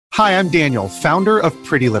Hi, I'm Daniel, founder of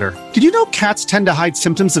Pretty Litter. Did you know cats tend to hide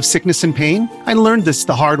symptoms of sickness and pain? I learned this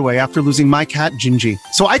the hard way after losing my cat, Gingy.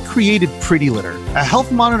 So I created Pretty Litter, a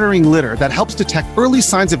health monitoring litter that helps detect early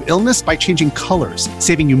signs of illness by changing colors,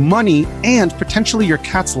 saving you money and potentially your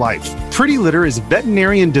cat's life. Pretty Litter is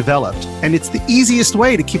veterinarian developed, and it's the easiest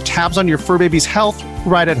way to keep tabs on your fur baby's health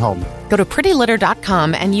right at home. Go to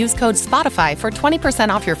prettylitter.com and use code SPOTIFY for 20%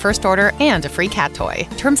 off your first order and a free cat toy.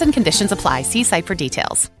 Terms and conditions apply. See site for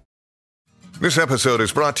details. This episode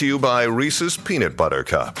is brought to you by Reese's Peanut Butter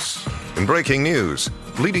Cups. In breaking news,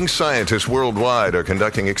 leading scientists worldwide are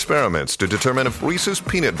conducting experiments to determine if Reese's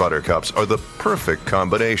Peanut Butter Cups are the perfect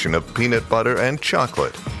combination of peanut butter and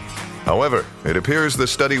chocolate. However, it appears the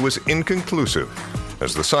study was inconclusive,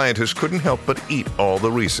 as the scientists couldn't help but eat all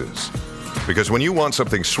the Reese's. Because when you want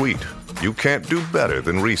something sweet, you can't do better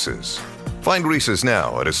than Reese's. Find Reese's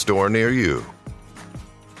now at a store near you.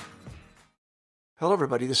 Hello,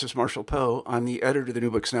 everybody. This is Marshall Poe. I'm the editor of the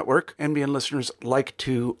New Books Network. NBN listeners like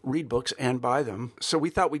to read books and buy them. So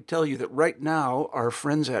we thought we'd tell you that right now, our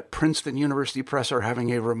friends at Princeton University Press are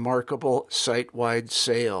having a remarkable site-wide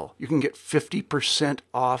sale. You can get 50%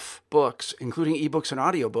 off books, including ebooks and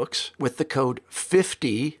audiobooks, with the code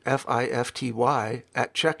 50, F-I-F-T-Y,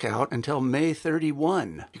 at checkout until May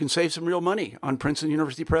 31. You can save some real money on Princeton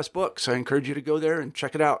University Press books. I encourage you to go there and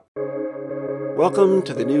check it out. Welcome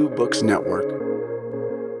to the New Books Network.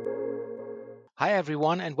 Hi,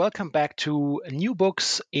 everyone, and welcome back to New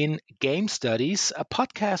Books in Game Studies, a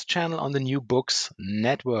podcast channel on the New Books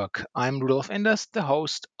Network. I'm Rudolf Enders, the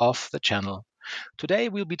host of the channel. Today,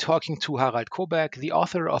 we'll be talking to Harald Koberg, the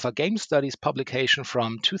author of a game studies publication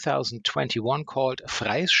from 2021 called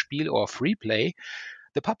Freies Spiel or Free Play.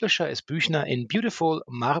 The publisher is Büchner in beautiful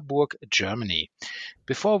Marburg, Germany.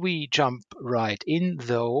 Before we jump right in,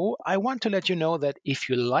 though, I want to let you know that if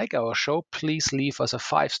you like our show, please leave us a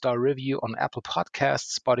 5-star review on Apple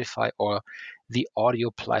Podcasts, Spotify, or the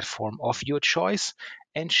audio platform of your choice,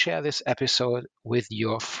 and share this episode with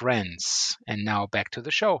your friends. And now back to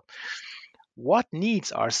the show. What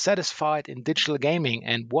needs are satisfied in digital gaming,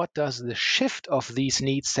 and what does the shift of these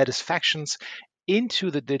needs satisfactions into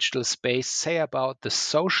the digital space say about the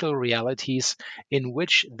social realities in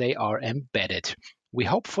which they are embedded? We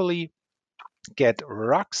hopefully get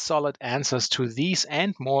rock-solid answers to these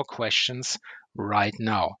and more questions right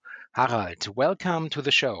now. Harald, welcome to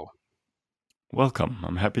the show. Welcome.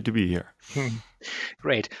 I'm happy to be here.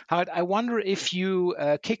 Great. Harald, I wonder if you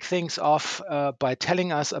kick things off by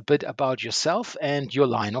telling us a bit about yourself and your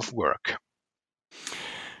line of work.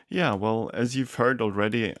 Yeah, well, as you've heard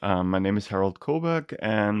already, my name is Harald Koberg,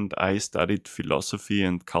 and I studied philosophy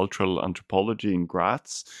and cultural anthropology in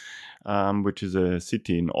Graz, which is a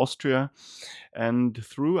city in Austria. And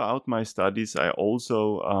throughout my studies, I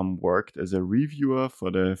also worked as a reviewer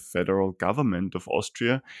for the federal government of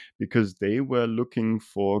Austria, because they were looking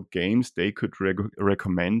for games they could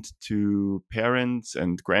recommend to parents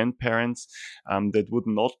and grandparents that would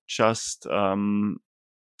not just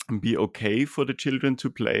be okay for the children to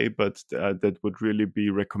play, but that would really be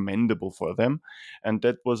recommendable for them. And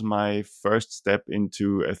that was my first step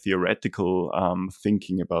into a theoretical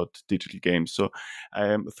thinking about digital games. So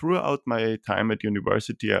throughout my time at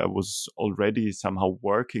university, I was already somehow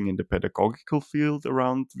working in the pedagogical field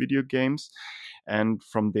around video games. And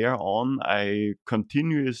from there on, I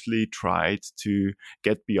continuously tried to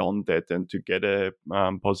get beyond that and to get a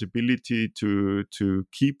possibility to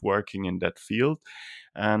keep working in that field.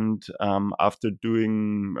 And after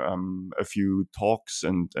doing a few talks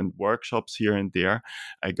and workshops here and there,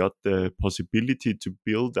 I got the possibility to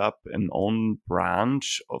build up an own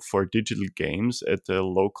branch for digital games at a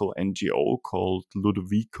local NGO called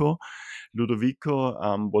Ludovico.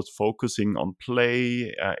 Ludovico was focusing on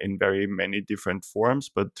play in very many different forms,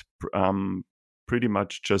 but pretty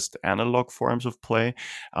much just analog forms of play,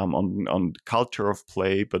 on culture of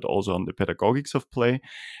play, but also on the pedagogics of play.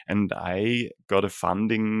 And I got a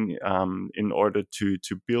funding in order to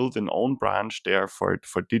build an own branch there for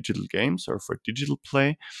digital games or for digital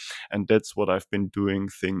play. And that's what I've been doing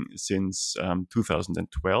since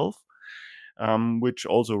 2012. Which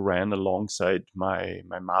also ran alongside my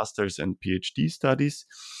master's and PhD studies.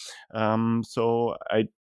 So I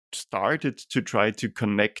started to try to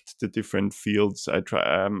connect the different fields. I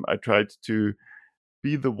tried to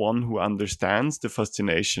be the one who understands the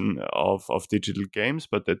fascination of digital games,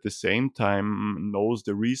 but at the same time knows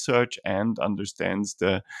the research and understands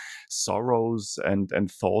the sorrows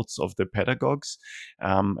and thoughts of the pedagogues.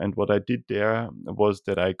 And what I did there was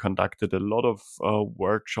that I conducted a lot of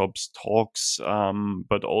workshops, talks,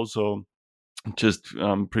 but also just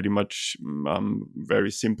pretty much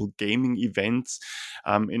very simple gaming events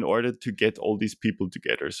in order to get all these people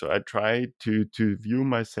together. So I try to view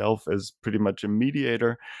myself as pretty much a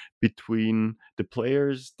mediator between the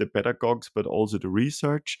players, the pedagogues, but also the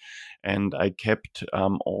research. And I kept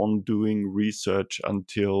on doing research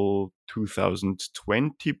until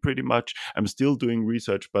 2020 pretty much. I'm still doing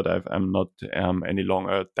research, but I'm not any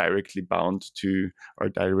longer directly bound to or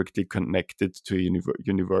directly connected to a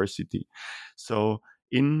university. So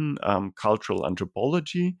in cultural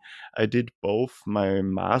anthropology, I did both my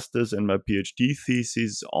master's and my PhD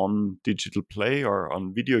thesis on digital play or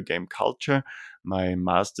on video game culture. My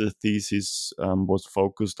master thesis was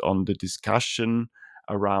focused on the discussion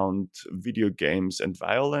around video games and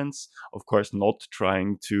violence. Of course, not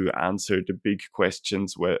trying to answer the big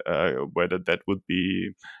questions whether that would be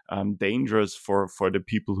dangerous for the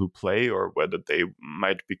people who play or whether they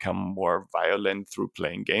might become more violent through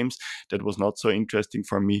playing games. That was not so interesting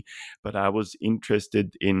for me, but I was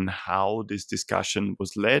interested in how this discussion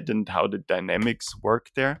was led and how the dynamics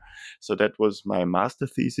worked there. So that was my master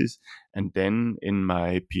thesis. And then in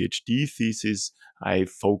my PhD thesis, I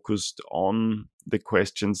focused on the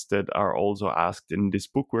questions that are also asked in this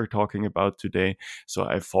book we're talking about today. So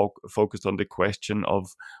I focused on the question of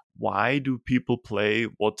why do people play?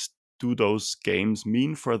 What do those games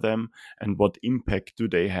mean for them? And what impact do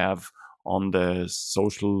they have on the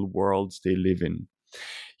social worlds they live in?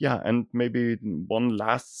 Yeah, and maybe one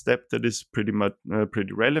last step that is pretty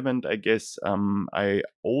relevant, I guess. I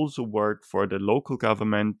also work for the local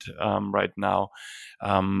government right now,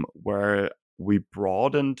 where we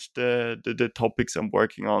broadened the topics I'm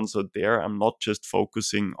working on. So there, I'm not just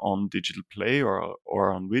focusing on digital play or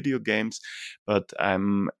on video games, but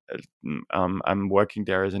I'm working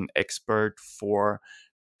there as an expert for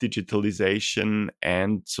digitalization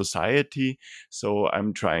and society. So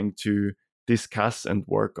I'm trying to discuss and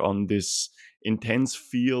work on this intense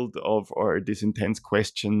field of, or this intense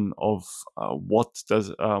question of what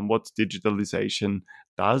digitalization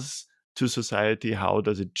does to society. How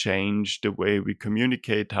does it change the way we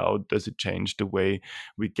communicate? How does it change the way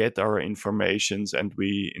we get our informations and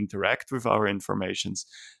we interact with our informations?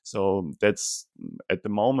 So that's, at the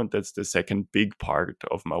moment, that's the second big part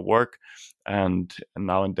of my work. And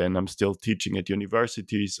now and then I'm still teaching at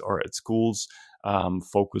universities or at schools,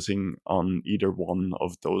 focusing on either one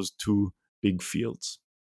of those two big fields.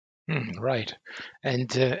 Right.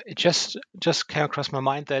 And it just came across my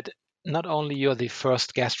mind that not only you're the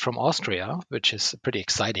first guest from Austria, which is pretty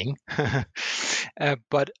exciting,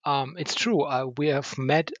 but it's true. We have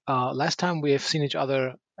met last time we have seen each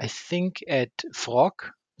other, I think, at Frog.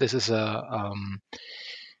 This is a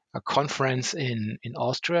conference in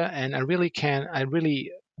Austria, and I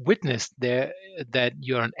really witnessed there that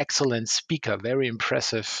you're an excellent speaker. Very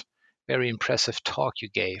impressive talk you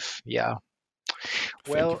gave. Yeah. Thank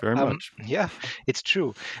you Well, very much. yeah, it's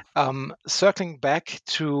true. Circling back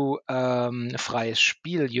to Freies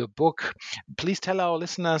Spiel, your book, please tell our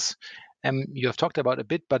listeners. You have talked about a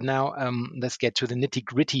bit, but now let's get to the nitty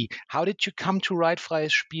gritty. How did you come to write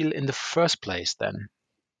Freies Spiel in the first place then?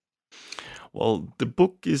 Well, the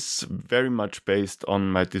book is very much based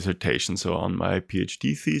on my dissertation, so on my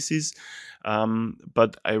PhD thesis.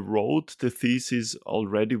 But I wrote the thesis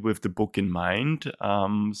already with the book in mind.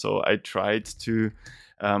 So I tried to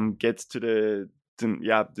get to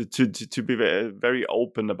to be very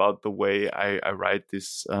open about the way I write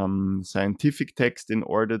this scientific text in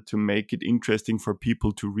order to make it interesting for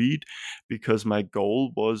people to read, because my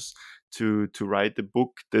goal was to write a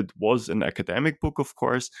book that was an academic book, of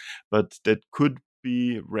course, but that could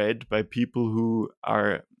be read by people who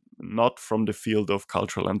are not from the field of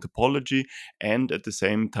cultural anthropology, and at the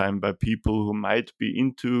same time by people who might be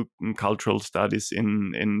into cultural studies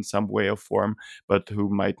in some way or form, but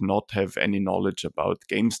who might not have any knowledge about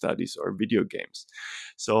game studies or video games.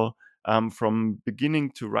 So from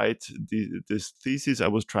beginning to write this thesis, I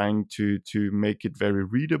was trying to make it very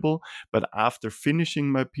readable. But after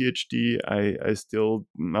finishing my PhD, I still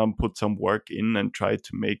put some work in and tried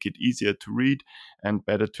to make it easier to read and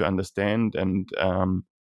better to understand. And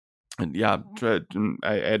yeah,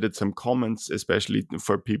 I added some comments, especially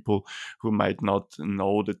for people who might not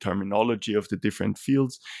know the terminology of the different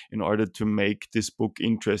fields, in order to make this book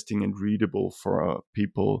interesting and readable for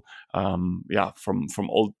people, from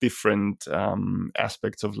all different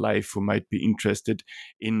aspects of life who might be interested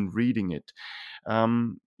in reading it.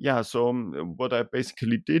 So what I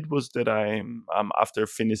basically did was that I, after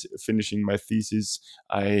finishing my thesis,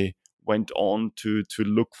 I went on to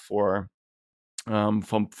look for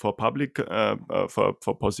for public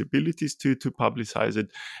for possibilities to publicize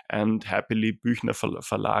it, and happily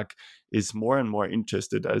Büchner-Verlag is more and more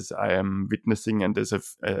interested, as I am witnessing, and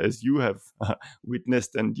as you have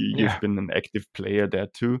witnessed, and you've been an active player there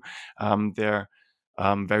too. They're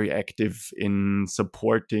very active in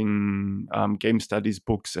supporting game studies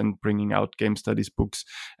books and bringing out game studies books.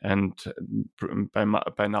 And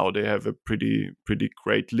by now they have a pretty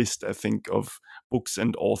great list, I think, of books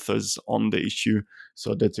and authors on the issue.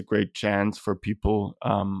 So that's a great chance for people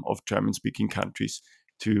of German-speaking countries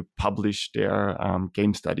to publish their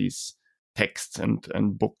game studies texts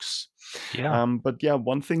and books. But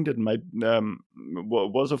one thing that might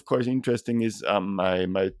was of course interesting is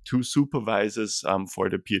my two supervisors for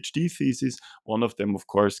the PhD thesis. One of them, of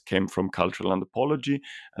course, came from cultural anthropology,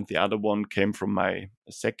 and the other one came from my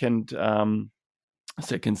second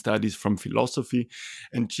studies from philosophy.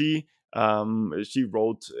 And she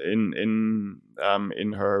wrote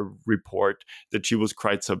in her report that she was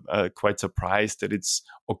quite surprised that it's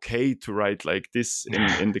okay to write like this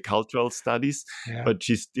in the cultural studies, but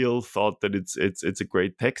she still thought that it's a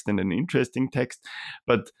great text and an interesting text.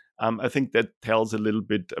 But I think that tells a little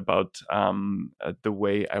bit about the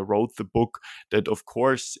way I wrote the book. That of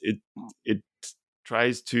course it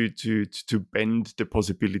tries to bend the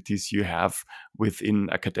possibilities you have within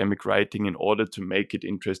academic writing in order to make it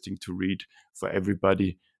interesting to read for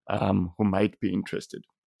everybody who might be interested.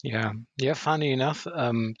 Yeah. Funny enough,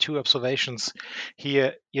 two observations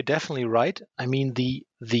here. You're definitely right. I mean,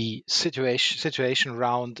 the situation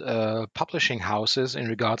around publishing houses in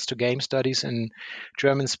regards to game studies in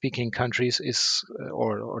German-speaking countries is,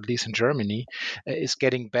 or at least in Germany, is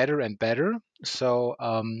getting better and better. So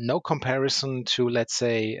no comparison to, let's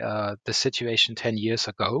say, the situation 10 years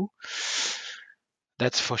ago.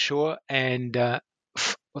 That's for sure. And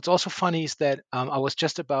what's also funny is that I was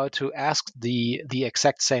just about to ask the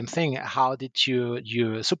exact same thing. How did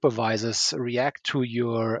your supervisors react to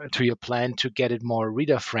your plan to get it more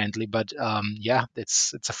reader friendly? But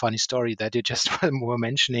it's a funny story that you just were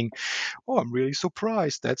mentioning. Oh, I'm really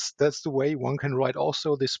surprised. That's the way one can write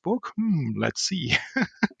also this book. Let's see.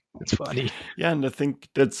 It's funny. Yeah, and I think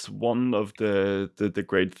that's one of the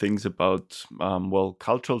great things about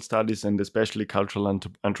cultural studies, and especially cultural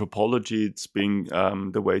anthropology. It's being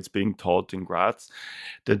the way it's being taught in Graz,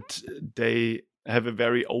 that they have a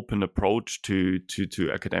very open approach to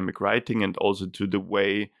academic writing and also to the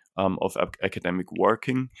way of academic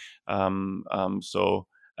working. So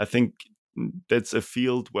I think that's a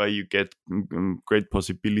field where you get great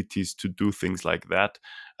possibilities to do things like that,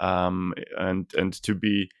 and to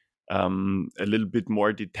be a little bit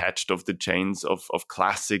more detached of the chains of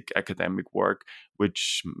classic academic work,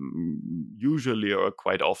 which usually or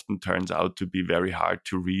quite often turns out to be very hard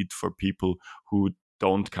to read for people who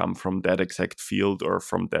don't come from that exact field or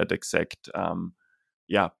from that exact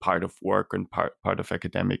part of work and part of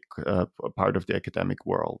academic part of the academic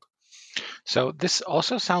world. So this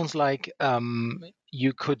also sounds like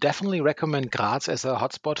you could definitely recommend Graz as a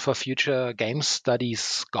hotspot for future game studies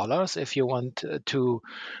scholars if you want to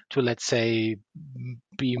let's say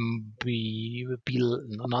be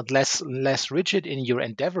not less rigid in your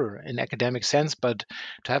endeavor in academic sense, but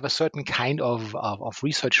to have a certain kind of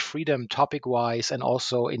research freedom topic wise and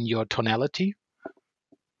also in your tonality.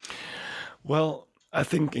 Well, I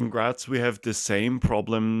think in Graz we have the same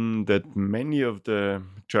problem that many of the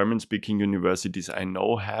German-speaking universities I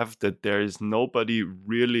know have, that there is nobody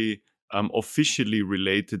really officially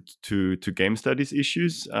related to game studies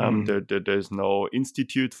issues. There's no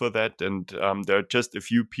institute for that, and there are just a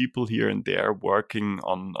few people here and there working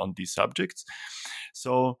on these subjects.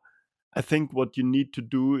 So I think what you need to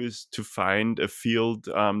do is to find a field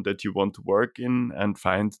that you want to work in and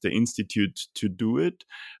find the institute to do it.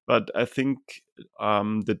 But I think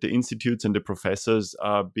that the institutes and the professors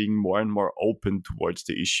are being more and more open towards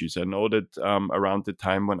the issues. I know that around the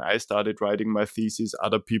time when I started writing my thesis,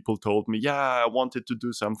 other people told me, I wanted to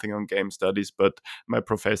do something on game studies, but my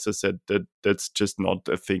professor said that that's just not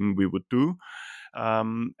a thing we would do.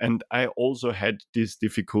 And I also had these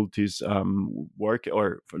difficulties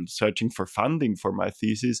searching for funding for my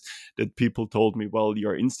thesis, that people told me, well,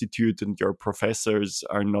 your institute and your professors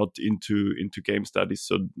are not into game studies,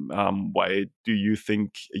 so why do you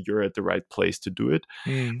think you're at the right place to do it?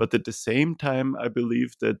 But at the same time, I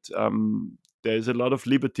believe that there's a lot of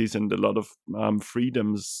liberties and a lot of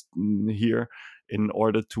freedoms here in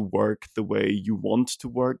order to work the way you want to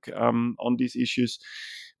work on these issues.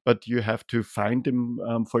 But you have to find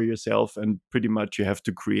them for yourself, and pretty much you have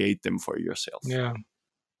to create them for yourself. Yeah.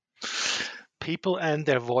 people and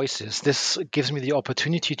their voices. This gives me the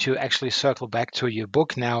opportunity to actually circle back to your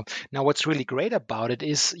book now. Now, what's really great about it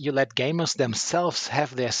is you let gamers themselves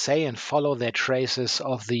have their say and follow their traces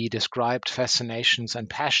of the described fascinations and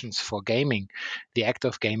passions for gaming, the act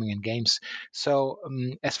of gaming and games. So,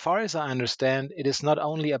 as far as I understand, it is not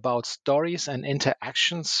only about stories and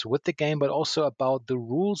interactions with the game, but also about the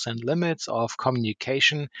rules and limits of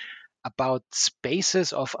communication, about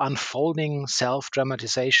spaces of unfolding self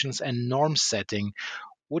dramatizations and norm setting.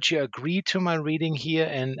 Would you agree to my reading here?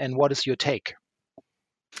 And what is your take?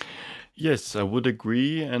 Yes, I would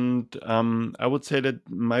agree, and I would say that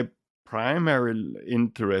my primary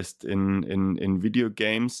interest in video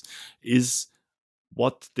games is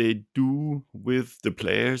what they do with the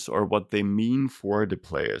players or what they mean for the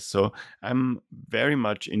players. So I'm very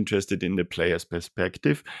much interested in the player's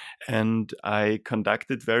perspective, and I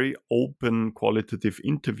conducted very open qualitative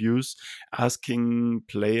interviews asking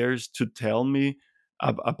players to tell me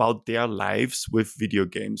about their lives with video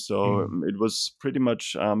games. So it was pretty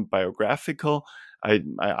much biographical. I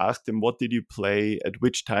asked them, what did you play at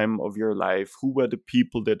which time of your life? Who were the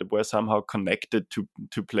people that were somehow connected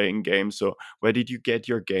to playing games? So where did you get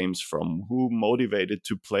your games from? Who motivated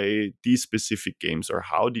to play these specific games, or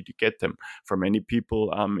how did you get them? For many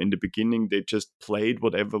people, in the beginning, they just played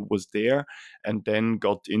whatever was there and then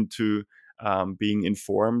got into being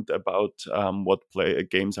informed about what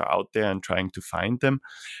games are out there and trying to find them.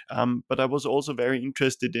 But I was also very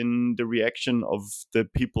interested in the reaction of the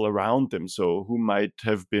people around them, so who might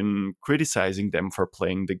have been criticizing them for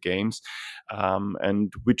playing the games,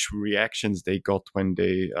 and which reactions they got when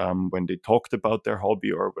they talked about their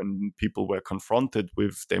hobby or when people were confronted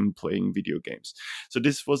with them playing video games. So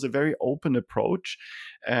this was a very open approach,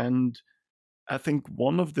 and I think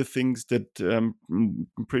one of the things that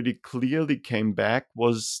pretty clearly came back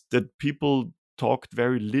was that people talked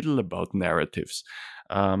very little about narratives.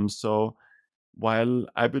 So while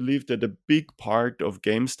I believe that a big part of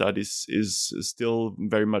game studies is still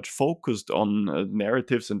very much focused on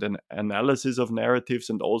narratives and an analysis of narratives,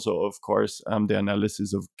 and also, of course, the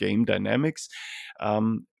analysis of game dynamics,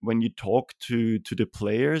 when you talk to the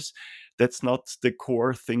players, that's not the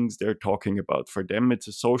core things they're talking about. For them, it's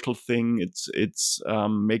a social thing. It's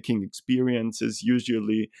making experiences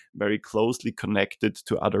usually very closely connected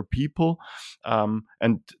to other people,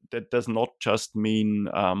 and that does not just mean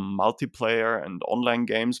multiplayer and online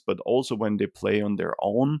games, but also when they play on their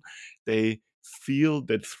own, they feel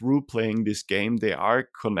that through playing this game, they are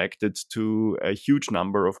connected to a huge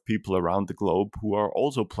number of people around the globe who are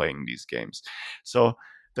also playing these games. So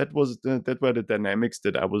that were the dynamics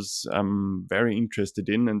that I was very interested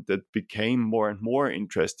in, and that became more and more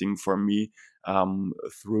interesting for me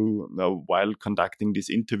through while conducting these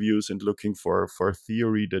interviews and looking for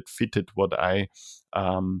theory that fitted what I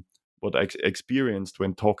experienced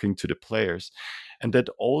when talking to the players. And that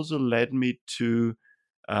also led me to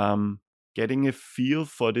getting a feel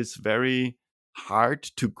for this very hard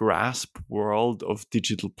to grasp world of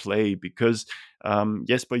digital play, because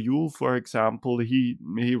Jesper Juhl, for example, he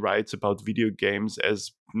writes about video games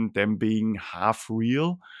as them being half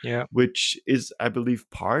real, Yeah. which is, I believe,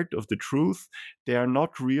 part of the truth. They are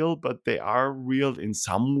not real, but they are real in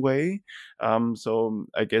some way. So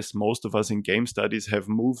I guess most of us in game studies have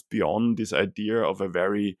moved beyond this idea of a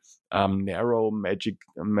very narrow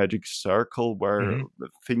magic circle where the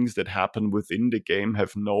things that happen within the game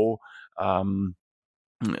have no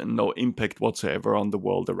impact whatsoever on the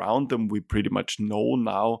world around them. We pretty much know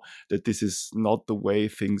now that this is not the way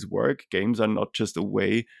things work. Games are not just a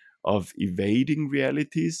way of evading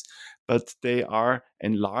realities, but they are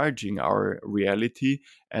enlarging our reality.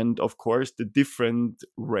 And of course, the different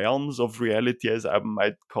realms of reality, as I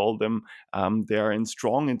might call them, they are in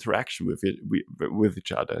strong interaction with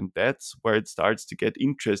each other. And that's where it starts to get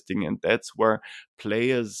interesting. And that's where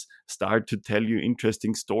players start to tell you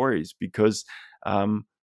interesting stories, because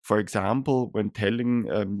for example, when telling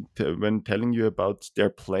you about their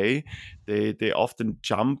play, they often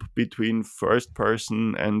jump between first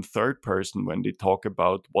person and third person when they talk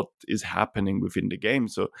about what is happening within the game.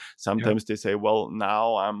 So sometimes they say, well,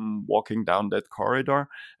 now I'm walking down that corridor,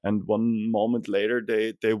 and one moment later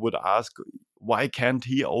they would ask, why can't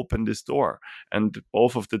he open this door? And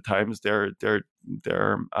both of the times they're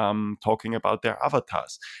talking about their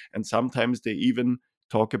avatars. And sometimes they even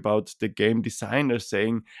talk about the game designer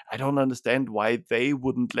saying, I don't understand why they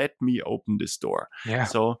wouldn't let me open this door. Yeah.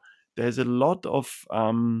 So there's a lot of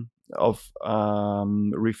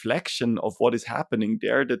reflection of what is happening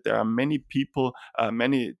there, that there are many people,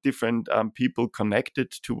 many different people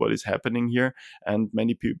connected to what is happening here, and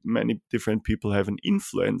many different people have an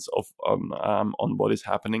influence on what is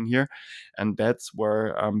happening here. And that's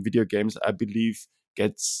where video games, I believe,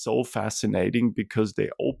 gets so fascinating, because they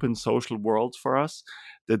open social worlds for us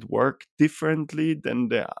that work differently than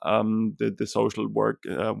the social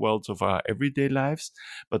worlds of our everyday lives.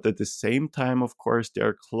 But at the same time, of course, they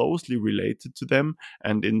are closely related to them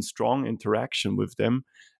and in strong interaction with them.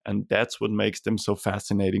 And that's what makes them so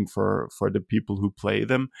fascinating for the people who play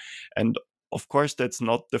them. And of course, that's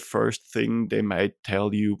not the first thing they might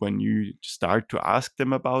tell you when you start to ask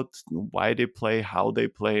them about why they play, how they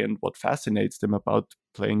play, and what fascinates them about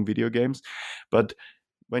playing video games. But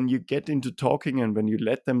when you get into talking and when you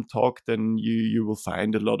let them talk, then you will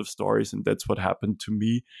find a lot of stories. And that's what happened to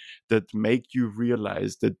me, that make you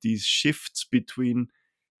realize that these shifts between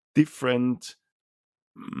different,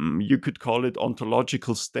 you could call it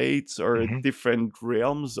ontological states or different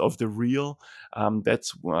realms of the real.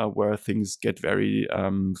 That's where things get very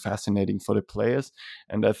fascinating for the players.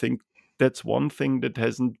 And I think that's one thing that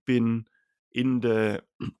hasn't been in the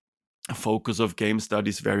focus of game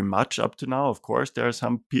studies very much up to now. Of course, there are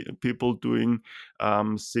some people doing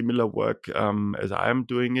similar work as I am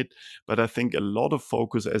doing it, but I think a lot of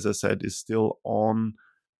focus, as I said, is still on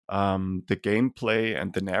the gameplay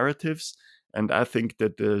and the narratives. And I think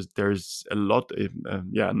that there's a lot,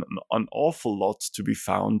 an awful lot to be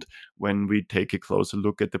found when we take a closer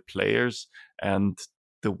look at the players and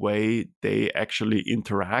the way they actually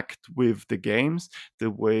interact with the games,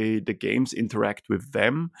 the way the games interact with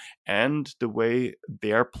them, and the way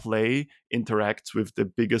their play interacts with the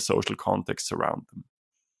bigger social context around them.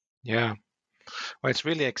 Yeah. Well, it's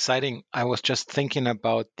really exciting. I was just thinking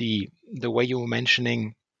about the way you were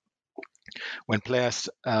mentioning when players,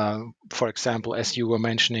 for example, as you were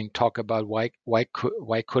mentioning, talk about why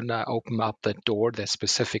couldn't I open up that door, that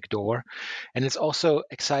specific door, and it's also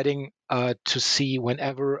exciting to see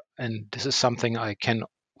whenever, and this is something I can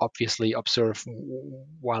obviously observe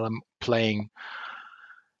while I'm playing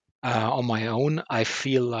on my own. I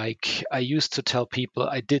feel like I used to tell people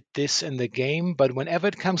I did this in the game, but whenever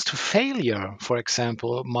it comes to failure, for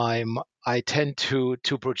example, I tend to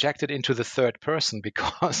project it into the third person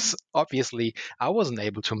because obviously I wasn't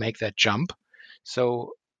able to make that jump.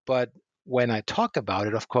 So, but when I talk about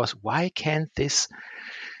it, of course, why can't this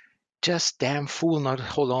just damn fool not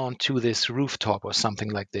hold on to this rooftop or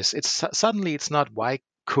something like this? It's suddenly it's not why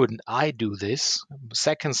couldn't I do this?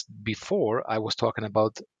 Seconds before, I was talking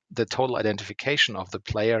about the total identification of the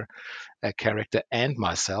player character and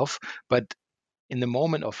myself. But in the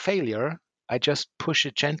moment of failure, I just push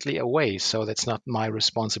it gently away. So that's not my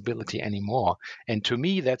responsibility anymore. And to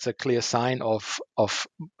me, that's a clear sign of the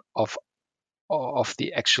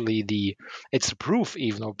actually the it's a proof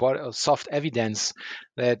even or soft evidence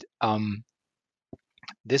that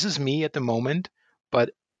this is me at the moment, but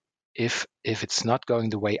if it's not going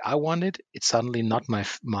the way I want it, it's suddenly not my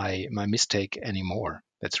mistake anymore.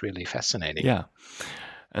 That's really fascinating. Yeah,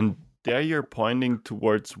 and there you're pointing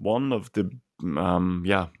towards one of the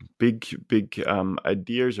big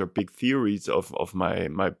ideas or big theories of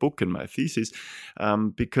my book and my thesis,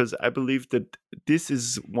 because I believe that this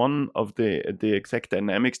is one of the exact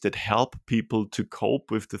dynamics that help people to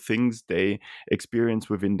cope with the things they experience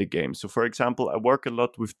within the game. So, for example, I work a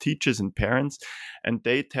lot with teachers and parents, and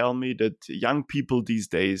they tell me that young people these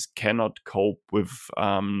days cannot cope with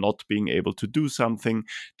not being able to do something.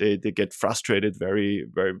 They get frustrated very,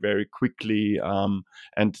 very, very quickly,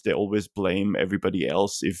 and they always blame everybody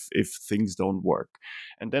else if things don't work.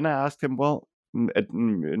 And then I asked him, well,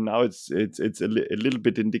 now it's a little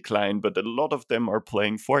bit in decline, but a lot of them are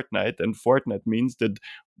playing Fortnite, and Fortnite means that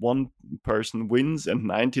one person wins and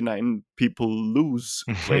 99 people lose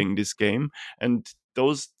playing this game. And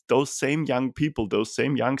those same young people, those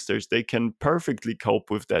same youngsters, they can perfectly cope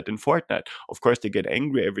with that in Fortnite. Of course, they get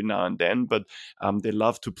angry every now and then, but they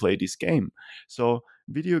love to play this game. So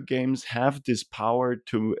video games have this power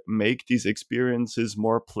to make these experiences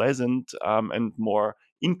more pleasant and more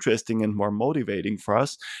interesting and more motivating for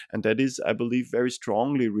us. And that is, I believe, very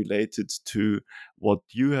strongly related to what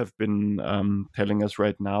you have been telling us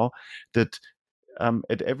right now, that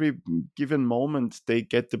at every given moment they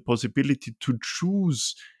get the possibility to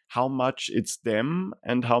choose how much it's them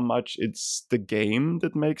and how much it's the game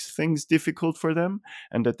that makes things difficult for them.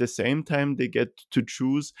 And at the same time, they get to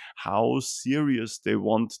choose how serious they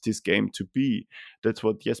want this game to be. That's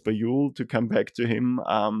what Jesper Juhl, to come back to him,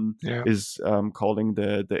 is calling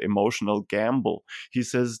the emotional gamble. He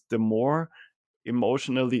says the more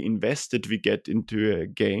emotionally invested we get into a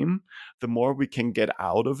game, the more we can get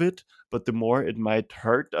out of it, but the more it might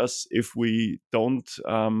hurt us if we don't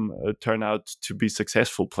turn out to be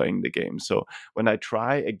successful playing the game. So when I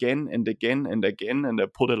try again and again and again, and I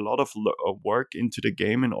put a lot of work into the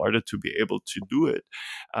game in order to be able to do it,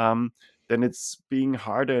 then it's being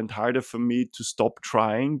harder and harder for me to stop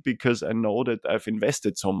trying, because I know that I've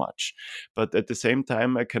invested so much. But at the same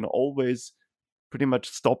time, I can always pretty much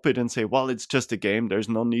stop it and say, well, it's just a game. There's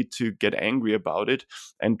no need to get angry about it,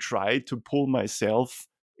 and try to pull myself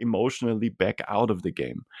emotionally back out of the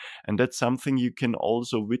game. And that's something you can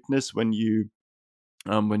also witness when you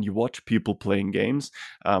watch people playing games.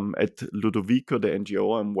 At Ludovico, the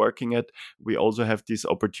NGO I'm working at, we also have these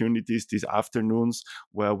opportunities, these afternoons,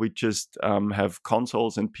 where we just have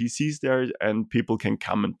consoles and PCs there, and people can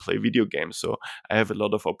come and play video games. So I have a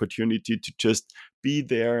lot of opportunity to just be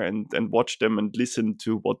there and watch them and listen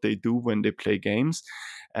to what they do when they play games.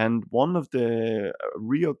 And one of the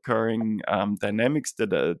reoccurring dynamics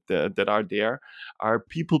that are there are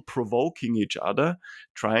people provoking each other,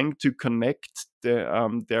 trying to connect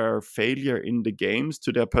their failure in the games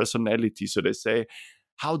to their personality. So they say,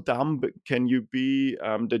 how dumb can you be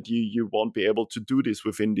that you won't be able to do this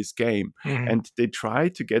within this game? And they try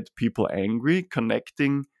to get people angry,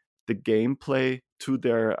 connecting the gameplay to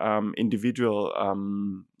their individual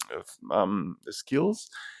skills.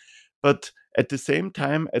 But at the same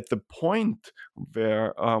time, at the point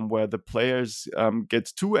where the players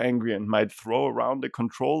get too angry and might throw around the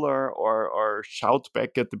controller or shout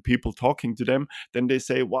back at the people talking to them, then they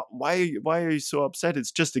say, "Why are you so upset?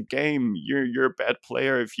 It's just a game. You're a bad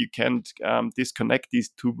player if you can't disconnect these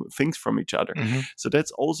two things from each other." So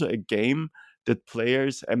that's also a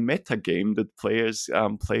meta game that players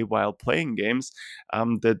play while playing games,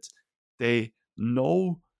 that they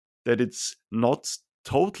know that it's not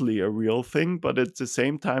totally a real thing, but at the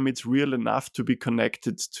same time it's real enough to be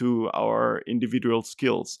connected to our individual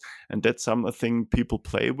skills. And that's something people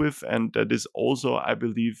play with, and that is also, I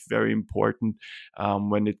believe, very important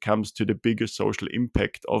when it comes to the bigger social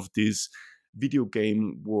impact of these video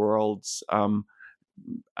game worlds. One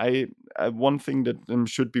thing that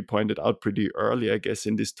should be pointed out pretty early, I guess,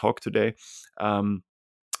 in this talk today,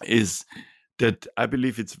 is that I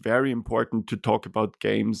believe it's very important to talk about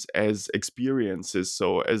games as experiences,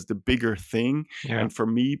 so as the bigger thing. Yeah. And for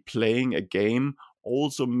me, playing a game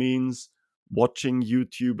also means watching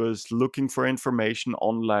YouTubers, looking for information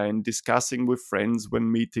online, discussing with friends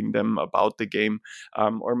when meeting them about the game,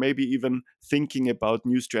 or maybe even thinking about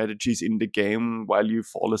new strategies in the game while you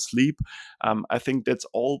fall asleep. I think that's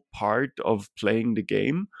all part of playing the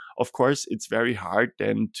game. Of course, it's very hard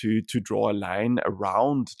then to draw a line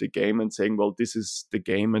around the game and saying, well, this is the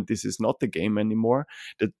game and this is not the game anymore.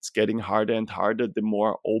 That's getting harder and harder the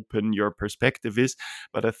more open your perspective is.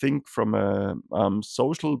 But I think from a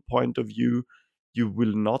social point of view, you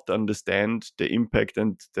will not understand the impact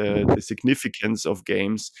and the significance of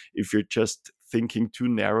games if you're just thinking too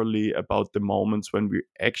narrowly about the moments when we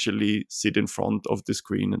actually sit in front of the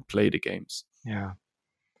screen and play the games. Yeah.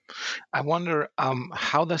 I wonder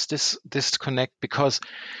how does this connect, because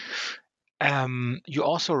you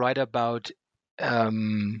also write about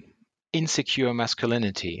insecure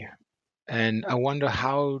masculinity, and I wonder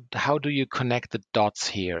how do you connect the dots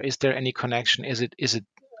here? Is there any connection? Is it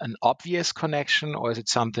an obvious connection, or is it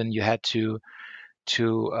something you had to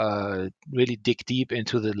really dig deep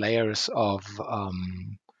into the layers of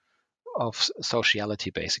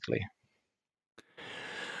sociality, basically?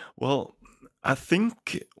 Well, I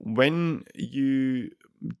think when you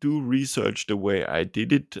do research the way I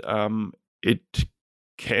did it, it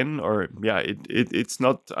can, or it's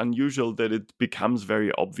not unusual that it becomes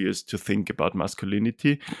very obvious to think about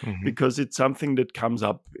masculinity, because it's something that comes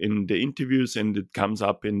up in the interviews and it comes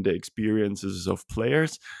up in the experiences of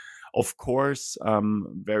players. Of course,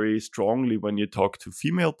 very strongly when you talk to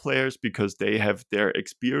female players, because they have their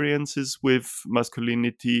experiences with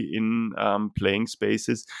masculinity in playing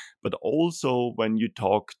spaces, but also when you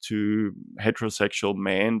talk to heterosexual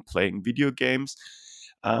men playing video games,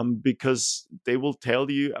 because they will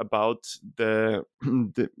tell you about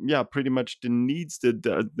pretty much the needs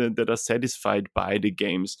that are satisfied by the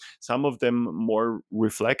games. Some of them more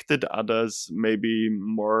reflected, others maybe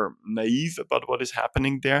more naive about what is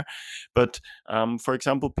happening there. But for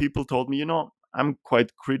example, people told me, I'm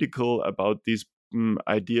quite critical about these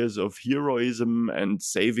ideas of heroism and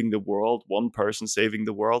saving the world, one person saving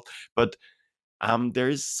the world, but there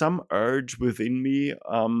is some urge within me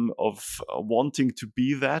of wanting to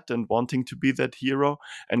be that and wanting to be that hero.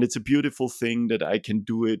 And it's a beautiful thing that I can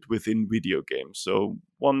do it within video games. So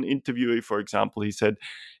one interviewee, for example, he said,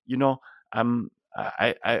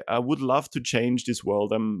 I would love to change this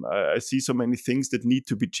world. I see so many things that need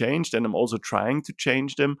to be changed, and I'm also trying to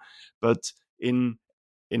change them. But in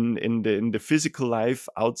the physical life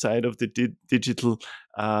outside of the digital,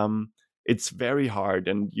 it's very hard,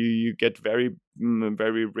 and you get very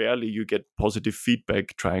rarely you get positive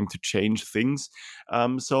feedback trying to change things.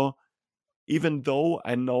 So even though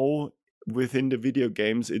I know within the video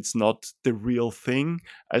games it's not the real thing,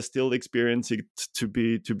 I still experience it to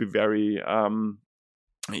be very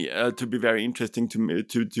to be very interesting to me,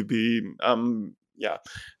 to be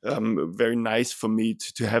very nice for me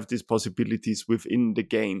to have these possibilities within the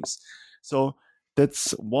games. So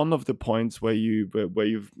that's one of the points where you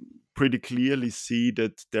pretty clearly see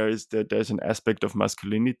that there's an aspect of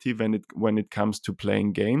masculinity when it comes to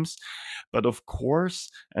playing games. But of course,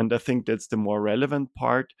 and I think that's the more relevant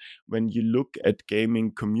part, when you look at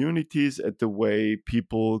gaming communities, at the way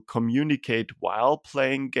people communicate while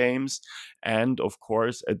playing games, and of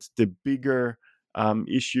course at the bigger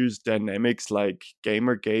issues, dynamics like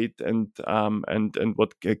Gamergate and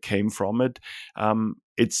what came from it,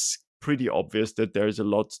 it's pretty obvious that there's a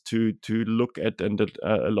lot to look at and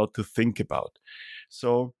a lot to think about.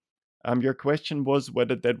 So your question was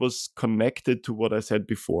whether that was connected to what I said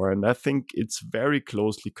before, and I think it's very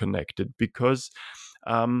closely connected, because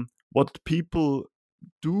what people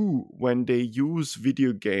do when they use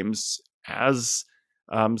video games as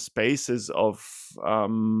spaces of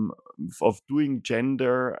doing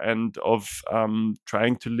gender and of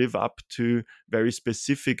trying to live up to very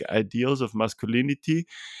specific ideals of masculinity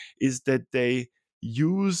is that they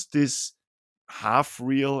use this half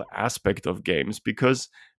real aspect of games, because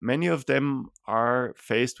many of them are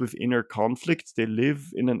faced with inner conflicts. They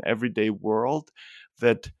live in an everyday world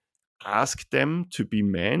that ask them to be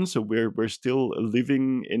men. So we're still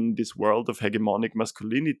living in this world of hegemonic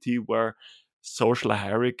masculinity where social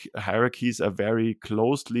hierarchies are very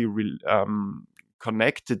closely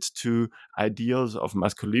connected to ideals of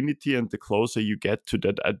masculinity, and the closer you get to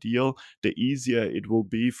that ideal, the easier it will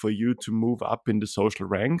be for you to move up in the social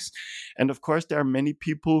ranks. And of course, there are many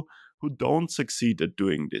people who don't succeed at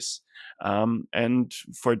doing this. And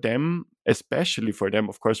for them, especially for them,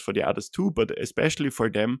 of course, for the others too, but especially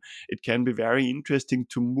for them, it can be very interesting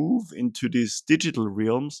to move into these digital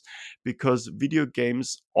realms, because video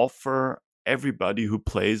games offer everybody who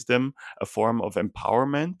plays them a form of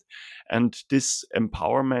empowerment. And this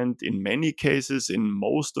empowerment, in many cases, in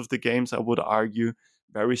most of the games, I would argue,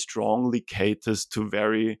 very strongly caters to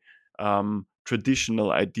very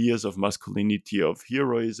traditional ideas of masculinity, of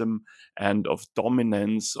heroism, and of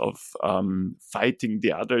dominance, of fighting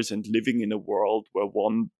the others and living in a world where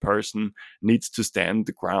one person needs to stand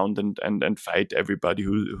the ground and fight everybody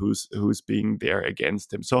who's being there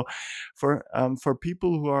against him. So for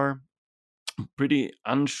people who are pretty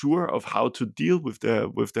unsure of how to deal with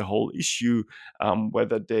the whole issue,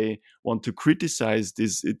 whether they want to criticize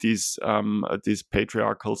these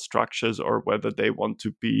patriarchal structures, or whether they want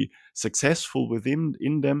to be successful within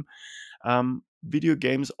in them. Video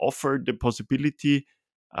games offer the possibility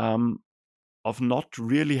of not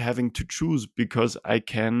really having to choose, because I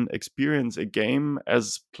can experience a game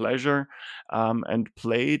as pleasure and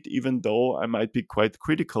play it even though I might be quite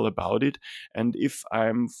critical about it. And if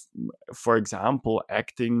I'm, for example,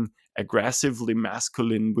 acting aggressively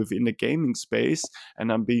masculine within a gaming space and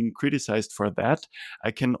I'm being criticized for that,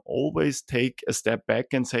 I can always take a step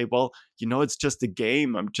back and say, well, it's just a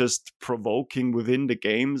game. I'm just provoking within the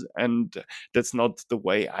games, and that's not the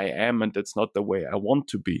way I am, and that's not the way I want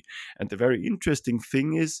to be. And the very interesting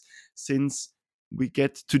thing is, since we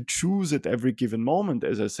get to choose at every given moment,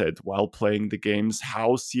 as I said, while playing the games,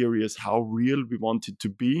 how serious, how real we want it to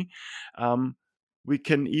be, we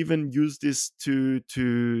can even use this to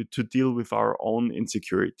deal with our own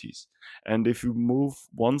insecurities. And if we move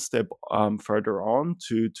one step further on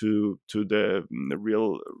to the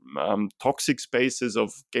real toxic spaces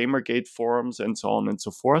of Gamergate forums and so on and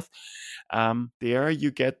so forth, there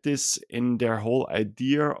you get this in their whole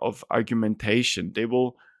idea of argumentation.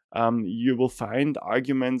 You will find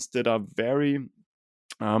arguments that are very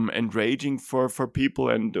enraging for people,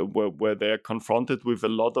 and where they're confronted with a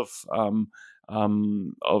lot of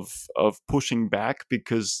pushing back,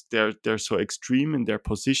 because they're so extreme in their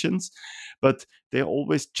positions. But they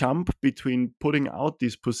always jump between putting out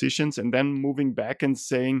these positions and then moving back and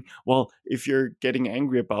saying, well, if you're getting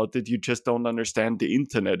angry about it, you just don't understand the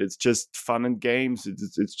internet. It's just fun and games.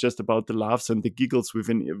 It's just about the laughs and the giggles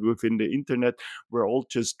within the internet. We're all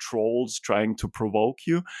just trolls trying to provoke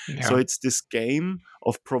you. Yeah. So it's this game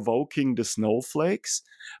of provoking the snowflakes.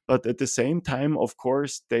 But at the same time, of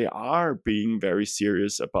course, they are being very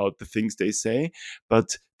serious about the things they say.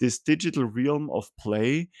 But this digital realm of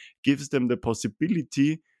play gives them the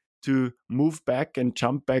possibility to move back and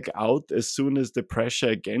jump back out as soon as the pressure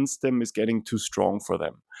against them is getting too strong for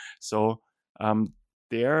them. So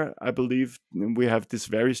there, I believe we have this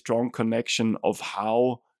very strong connection of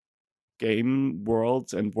how game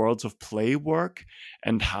worlds and worlds of play work,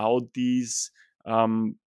 and how these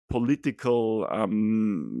political,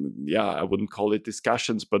 I wouldn't call it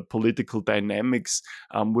discussions, but political dynamics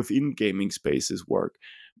within gaming spaces work.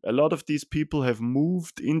 A lot of these people have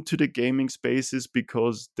moved into the gaming spaces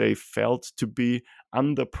because they felt to be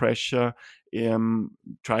under pressure,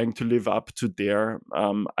 trying to live up to their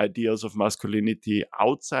ideals of masculinity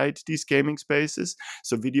outside these gaming spaces.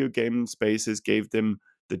 So video game spaces gave them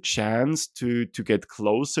the chance to get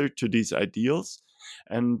closer to these ideals.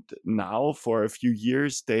 And now, for a few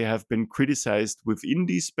years, they have been criticized within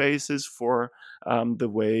these spaces for the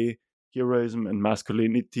way heroism and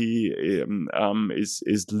masculinity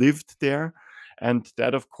is lived there. And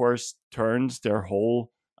that, of course, turns their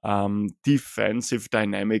whole defensive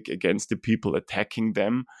dynamic against the people attacking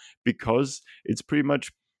them, because it's pretty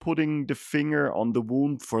much putting the finger on the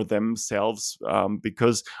wound for themselves,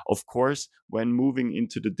 because, of course, when moving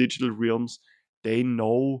into the digital realms, they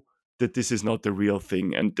know that this is not the real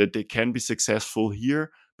thing and that they can be successful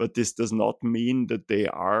here, but this does not mean that they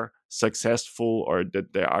are successful or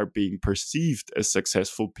that they are being perceived as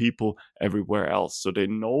successful people everywhere else. So they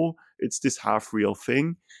know it's this half real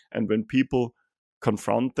thing, and when people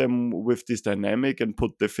confront them with this dynamic and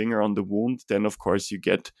put the finger on the wound, then of course you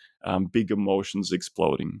get big emotions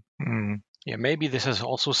exploding. Yeah, maybe this has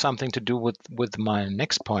also something to do with my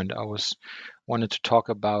next point. I wanted to talk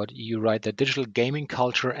about. You write that digital gaming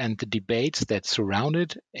culture and the debates that surround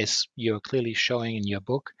it, as you're clearly showing in your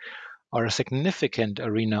book, are a significant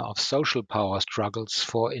arena of social power struggles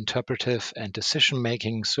for interpretive and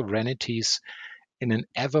decision-making sovereignties in an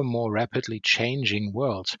ever more rapidly changing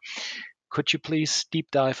world. Could you please deep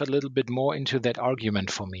dive a little bit more into that argument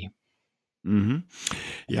for me? Mm-hmm.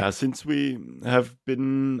 Yeah, since we have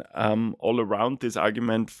been all around this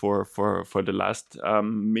argument for the last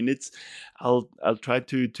minutes, I'll try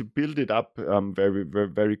to build it up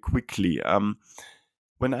very quickly.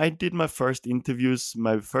 When I did my first interviews,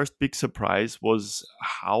 my first big surprise was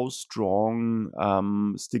how strong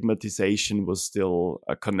stigmatization was still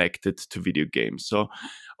connected to video games. So,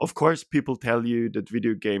 of course, people tell you that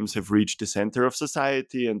video games have reached the center of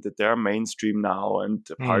society and that they are mainstream now and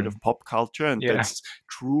a part of pop culture. And Yeah. that's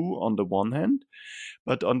true on the one hand.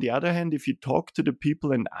 But on the other hand, if you talk to the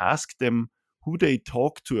people and ask them who they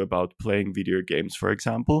talk to about playing video games, for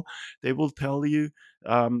example, they will tell you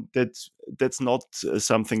that that's not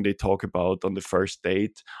something they talk about on the first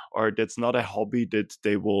date, or that's not a hobby that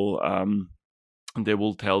they will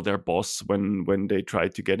tell their boss when they try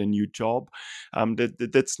to get a new job.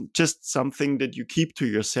 That's just something that you keep to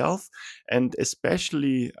yourself, and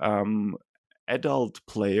especially adult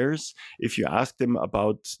players, if you ask them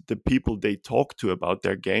about the people they talk to about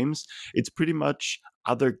their games, it's pretty much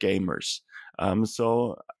other gamers.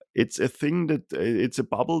 So it's a thing that it's a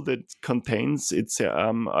bubble that contains its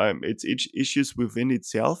issues within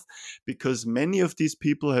itself, because many of these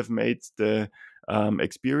people have made the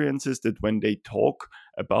experiences that when they talk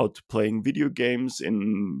about playing video games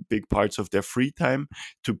in big parts of their free time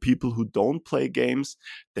to people who don't play games,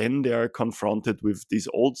 then they are confronted with these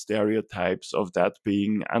old stereotypes of that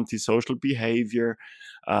being antisocial behavior,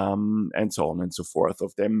 and so on and so forth,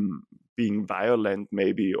 of them being violent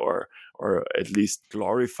maybe, or at least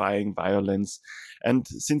glorifying violence. And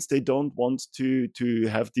since they don't want to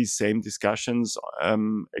have these same discussions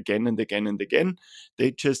again and again and again,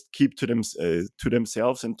 they just keep to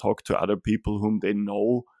themselves and talk to other people whom they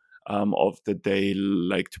know of that they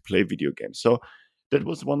like to play video games. So that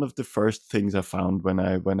was one of the first things I found when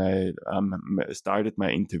I started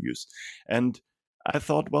my interviews. And I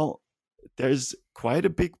thought, well, there's quite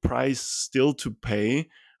a big price still to pay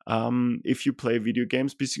if you play video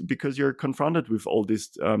games, because you're confronted with all these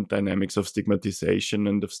dynamics of stigmatization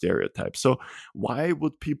and of stereotypes. So why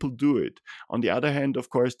would people do it? On the other hand, of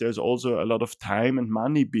course, there's also a lot of time and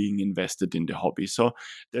money being invested in the hobby. So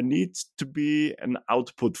there needs to be an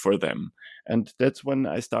output for them. And that's when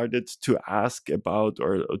I started to ask about,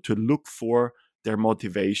 or to look for, their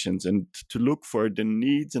motivations and to look for the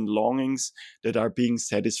needs and longings that are being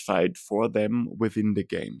satisfied for them within the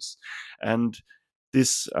games. And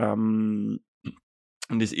this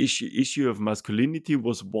issue of masculinity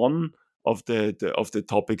was one of the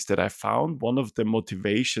topics that I found, one of the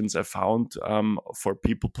motivations I found for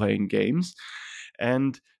people playing games.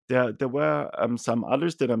 And there were some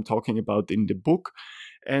others that I'm talking about in the book.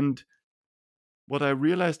 And what I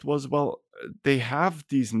realized was, well, they have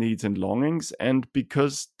these needs and longings, and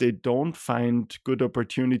because they don't find good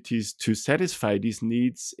opportunities to satisfy these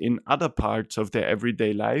needs in other parts of their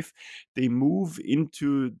everyday life, they move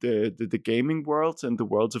into the gaming worlds and the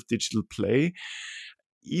worlds of digital play,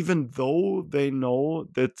 even though they know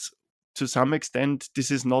that to some extent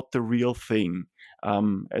this is not the real thing.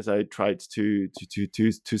 As I tried to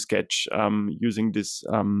sketch using this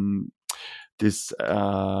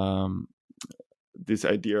this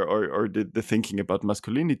idea or the thinking about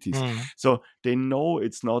masculinities. So they know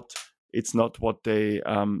it's not what they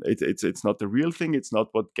it's not the real thing. It's not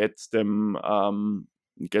what gets them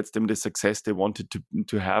the success they wanted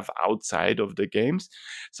to have outside of the games.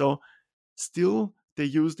 So still they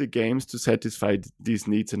use the games to satisfy these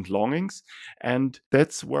needs and longings. And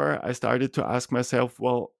that's where I started to ask myself,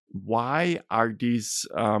 well, why are these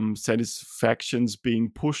satisfactions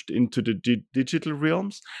being pushed into the digital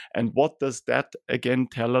realms? And what does that again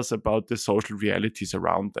tell us about the social realities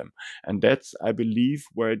around them? And that's, I believe,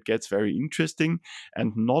 where it gets very interesting,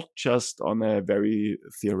 and not just on a very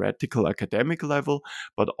theoretical academic level,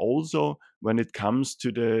 but also when it comes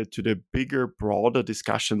to the bigger, broader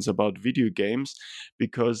discussions about video games.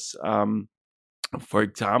 Because for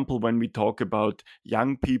example, when we talk about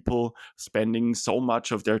young people spending so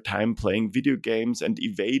much of their time playing video games and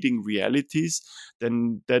evading realities,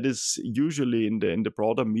 then that is usually in the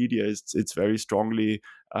broader media, it's very strongly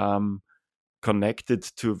connected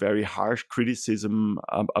to very harsh criticism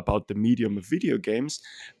about the medium of video games.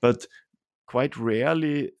 But quite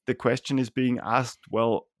rarely the question is being asked,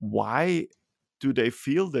 well, why do they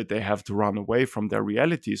feel that they have to run away from their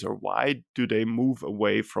realities, or why do they move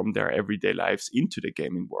away from their everyday lives into the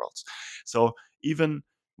gaming worlds? So even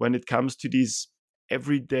when it comes to these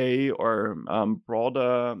everyday or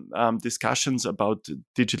broader discussions about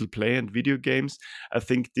digital play and video games, I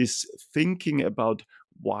think this thinking about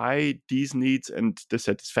why these needs and the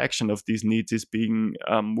satisfaction of these needs is being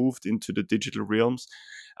moved into the digital realms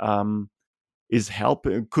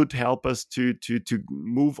could help us to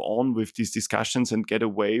move on with these discussions and get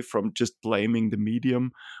away from just blaming the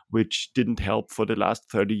medium, which didn't help for the last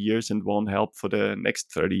 30 years and won't help for the next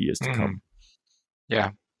 30 years to come.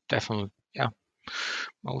 Yeah, definitely. Yeah,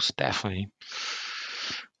 most definitely.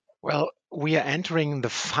 Well, we are entering the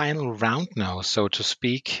final round now, so to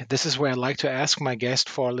speak. This is where I'd like to ask my guest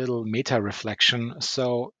for a little meta reflection.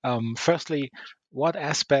 So, firstly, what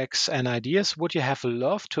aspects and ideas would you have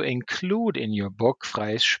loved to include in your book,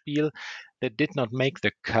 Freies Spiel, that did not make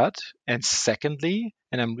the cut? And secondly,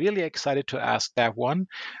 and I'm really excited to ask that one,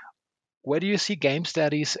 where do you see game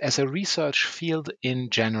studies as a research field in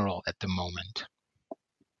general at the moment?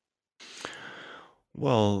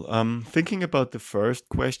 Well, thinking about the first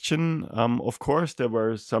question, of course, there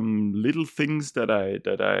were some little things that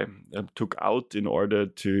I took out in order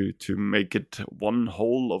to make it one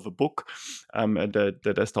whole of a book, and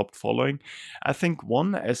that I stopped following. I think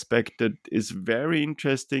one aspect that is very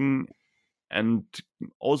interesting, and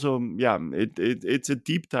also, yeah, it's a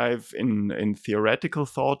deep dive in theoretical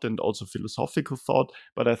thought and also philosophical thought.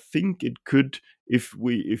 But I think it could, if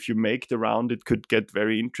you make the round, it could get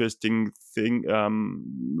very interesting thing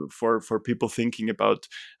for people thinking about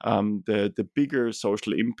the bigger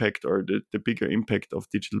social impact, or the bigger impact of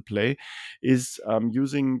digital play, is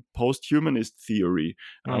using post-humanist theory,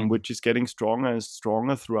 which is getting stronger and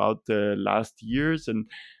stronger throughout the last years, and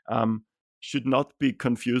should not be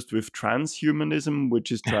confused with transhumanism,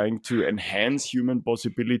 which is trying to enhance human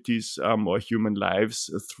possibilities or human lives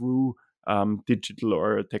through digital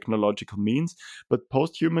or technological means. But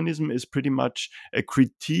post-humanism is pretty much a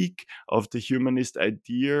critique of the humanist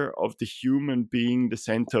idea of the human being the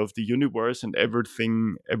center of the universe and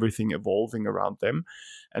everything evolving around them.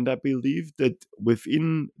 And I believe that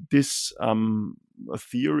within this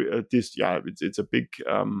theory, it's a big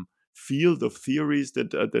field of theories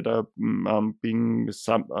that are being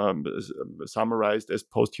summarized as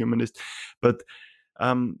post-humanist, but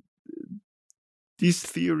these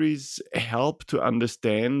theories help to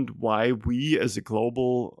understand why we as a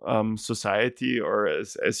global society, or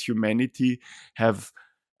as humanity, have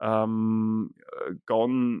have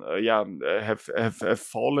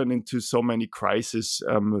fallen into so many crises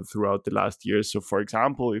throughout the last years. So, for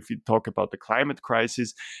example, if you talk about the climate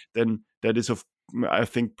crisis, then that is, I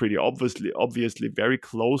think, pretty obviously very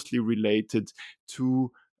closely related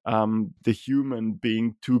to the human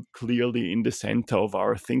being too clearly in the center of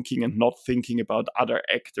our thinking, and not thinking about other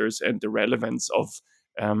actors and the relevance of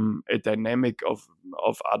a dynamic of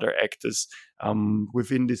other actors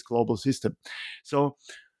within this global system. So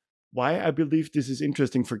why I believe this is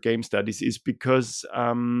interesting for game studies is because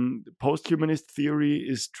post-humanist theory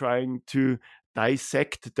is trying to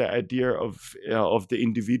dissect the idea of the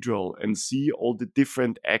individual and see all the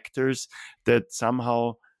different actors that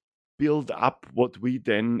somehow build up what we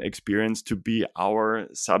then experience to be our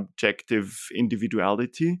subjective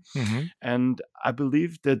individuality. Mm-hmm. And I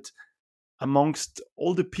believe that amongst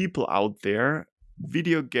all the people out there,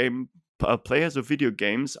 video game players of video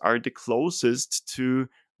games are the closest to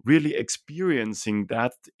really experiencing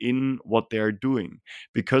that in what they're doing.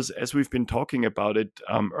 Because as we've been talking about it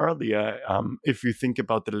earlier, if you think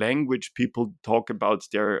about the language people talk about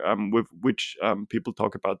their with which people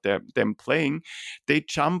talk about them playing, they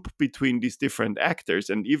jump between these different actors,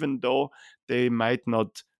 and even though they might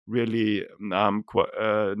not really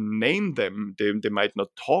name them, they might not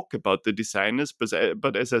talk about the designers,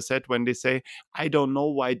 but as I said, when they say, I don't know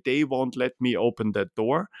why they won't let me open that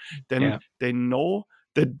door, then they know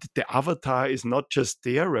that the avatar is not just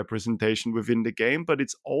their representation within the game, but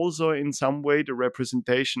it's also in some way the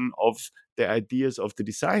representation of the ideas of the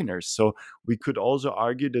designers. So we could also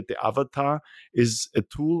argue that the avatar is a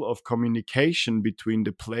tool of communication between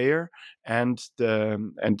the player and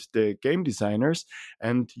the game designers.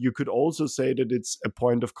 And you could also say that it's a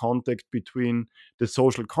point of contact between the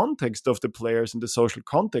social context of the players and the social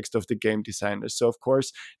context of the game designers. So of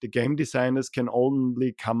course, the game designers can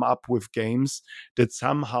only come up with games that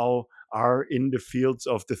somehow are in the fields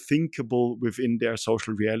of the thinkable within their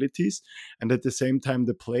social realities. And at the same time,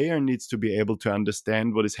 the player needs to be able to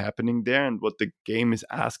understand what is happening there and what the game is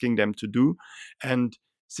asking them to do. And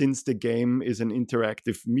since the game is an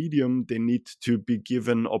interactive medium, they need to be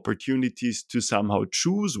given opportunities to somehow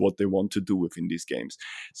choose what they want to do within these games.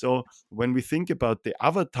 So when we think about the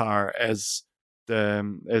avatar as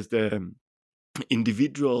the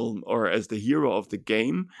individual or as the hero of the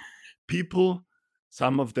game, people,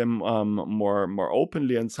 some of them more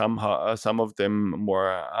openly and some of them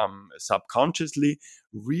more subconsciously,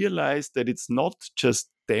 realize that it's not just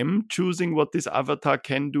them choosing what this avatar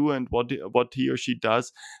can do and what he or she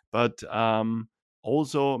does, but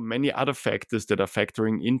also many other factors that are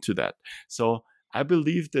factoring into that. So I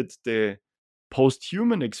believe that the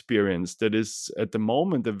post-human experience that is at the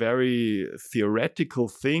moment a very theoretical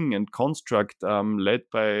thing and construct led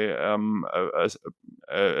by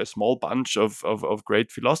a small bunch of great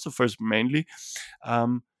philosophers mainly,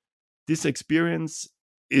 this experience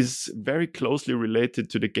is very closely related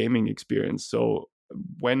to the gaming experience. So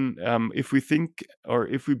when if we think or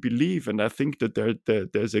if we believe, and I think that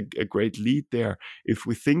there's a great lead there, if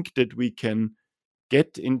we think that we can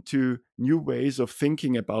get into new ways of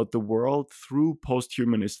thinking about the world through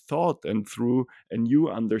post-humanist thought and through a new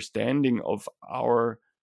understanding of our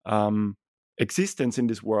existence in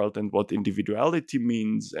this world and what individuality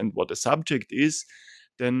means and what a subject is,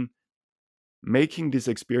 then making this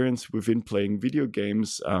experience within playing video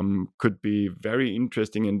games could be very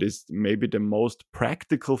interesting, and is maybe the most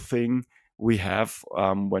practical thing we have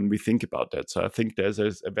when we think about that. So I think there's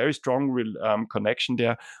a very strong connection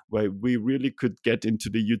there, where we really could get into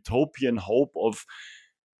the utopian hope of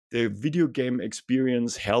the video game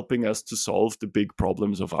experience helping us to solve the big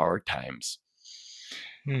problems of our times.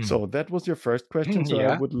 So that was your first question. So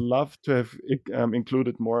I would love to have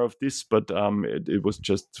included more of this, but it was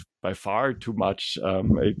just by far too much.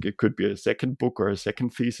 It could be a second book or a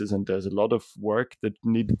second thesis, and there's a lot of work that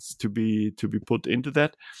needs to be put into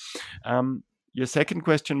that. Your second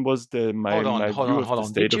question was my view of the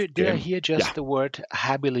state of game. Did I hear just the word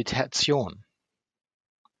habilitation?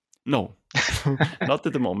 No, not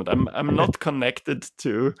at the moment. I'm not connected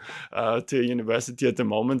to a university at the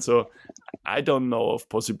moment, so I don't know of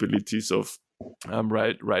possibilities of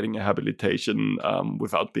writing a habilitation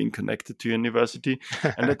without being connected to university.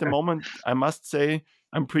 And at the moment, I must say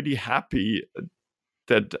I'm pretty happy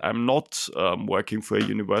that I'm not working for a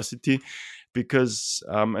university, because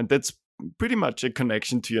and that's pretty much a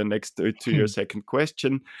connection to your second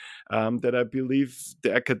question, that I believe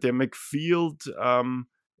the academic field,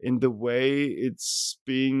 in the way it's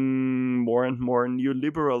being more and more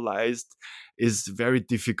neoliberalized, is very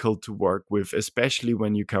difficult to work with, especially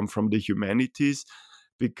when you come from the humanities.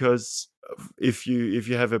 Because if you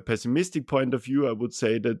have a pessimistic point of view, I would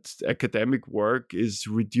say that academic work is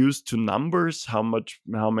reduced to numbers, how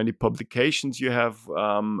many publications you have,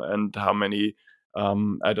 and how many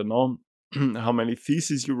I don't know how many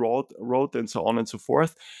theses you wrote, and so on and so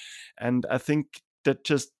forth. And I think that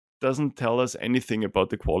just doesn't tell us anything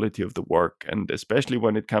about the quality of the work. And especially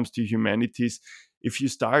when it comes to humanities, if you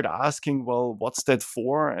start asking, well, what's that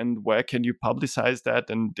for, and where can you publicize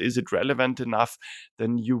that, and is it relevant enough,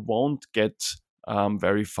 then you won't get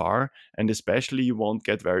very far. And especially you won't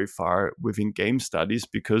get very far within game studies,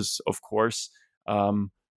 because of course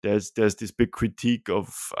there's this big critique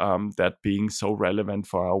of that being so relevant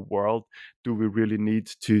for our world. Do we really need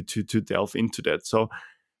to delve into that? So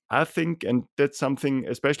I think, and that's something,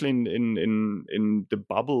 especially in the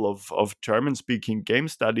bubble of German-speaking game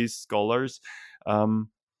studies scholars,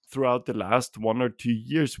 throughout the last 1 or 2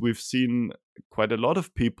 years, we've seen quite a lot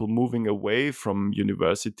of people moving away from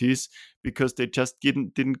universities because they just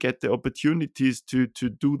didn't get the opportunities to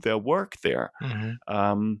do their work there.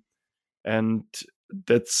 And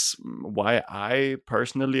that's why I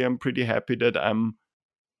personally am pretty happy that I'm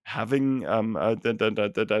having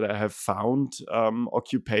that I have found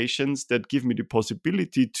occupations that give me the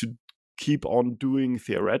possibility to keep on doing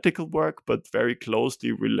theoretical work, but very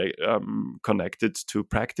closely connected to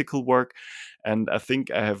practical work. And I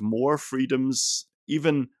think I have more freedoms,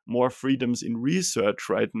 even more freedoms in research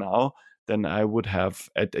right now than I would have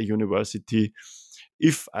at a university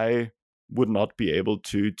if I would not be able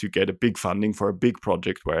to get a big funding for a big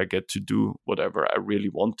project where I get to do whatever I really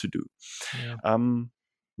want to do.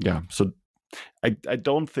 So I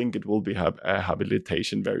don't think it will be a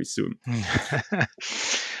habilitation very soon.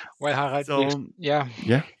 Well, Harald, so yeah.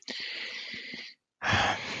 Yeah,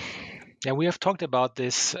 we have talked about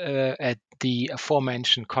this at the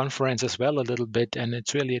aforementioned conference as well a little bit, and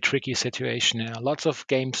it's really a tricky situation. Lots of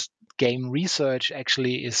game research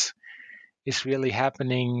actually is really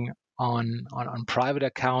happening on private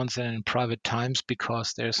accounts and in private times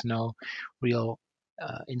because there's no real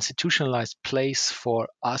institutionalized place for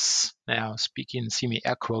us. Now, speaking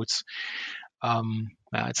semi-air quotes,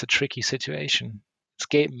 it's a tricky situation.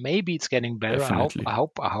 Maybe it's getting better. Definitely. I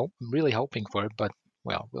hope. I'm really hoping for it, but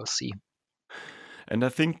well, we'll see. And I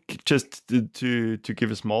think just to give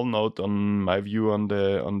a small note on my view on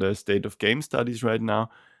the state of game studies right now,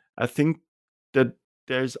 I think that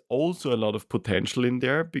there's also a lot of potential in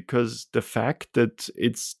there because the fact that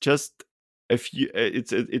it's just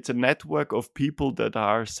it's a network of people that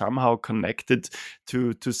are somehow connected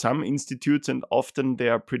to some institutes, and often they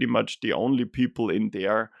are pretty much the only people in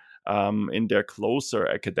their closer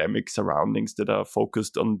academic surroundings that are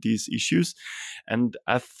focused on these issues. And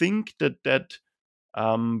I think that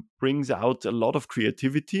brings out a lot of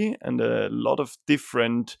creativity and a lot of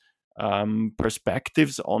different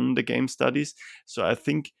perspectives on the game studies. So I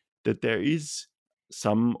think that there is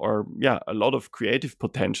a lot of creative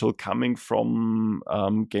potential coming from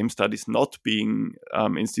game studies not being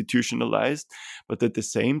institutionalized, but at the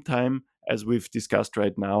same time, as we've discussed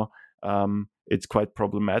right now, it's quite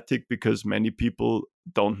problematic because many people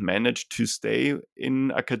don't manage to stay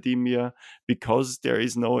in academia because there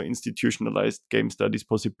is no institutionalized game studies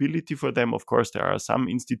possibility for them. Of course, there are some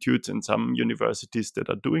institutes and some universities that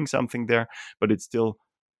are doing something there, but it's still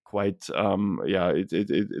quite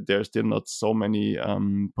there's still not so many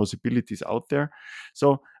possibilities out there.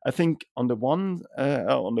 So I think on the one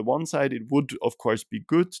side, it would of course be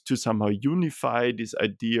good to somehow unify this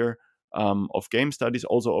idea of game studies,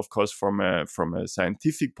 also of course from a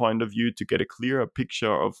scientific point of view, to get a clearer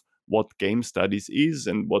picture of what game studies is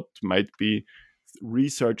and what might be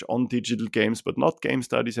research on digital games but not game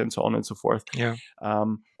studies, and so on and so forth.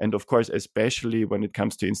 And of course, especially when it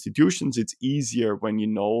comes to institutions, it's easier when you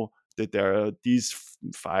know that there are these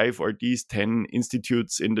 5 or these 10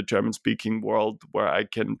 institutes in the German-speaking world where I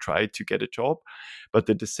can try to get a job. But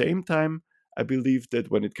at the same time, I believe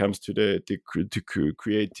that when it comes to the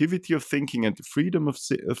creativity of thinking and the freedom of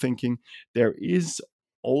thinking, there is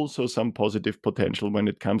also some positive potential when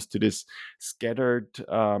it comes to this scattered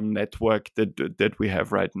network that we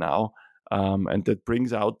have right now, and that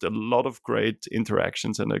brings out a lot of great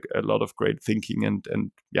interactions and a lot of great thinking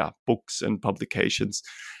and books and publications.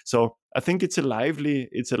 So I think it's a lively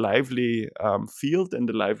field and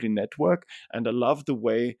a lively network, and I love the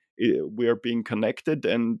way we are being connected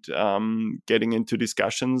and getting into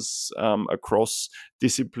discussions across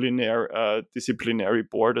disciplinary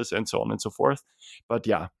borders and so on and so forth. But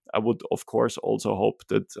yeah, I would of course also hope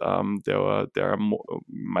that there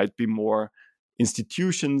might be more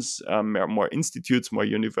institutions, more institutes, more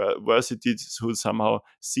universities who somehow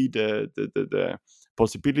see the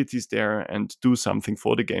possibilities there and do something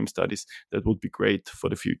for the game studies. That would be great for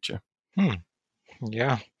the future.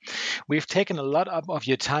 Yeah, we've taken a lot up of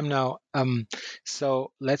your time now.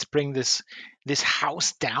 So let's bring this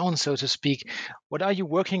house down, so to speak. What are you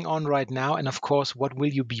working on right now? And of course, what will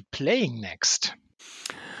you be playing next?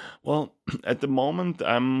 Well, at the moment,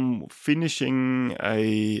 I'm finishing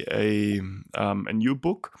a new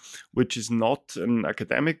book, which is not an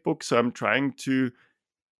academic book. So I'm trying to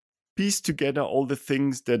piece together all the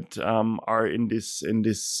things that are in this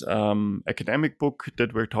academic book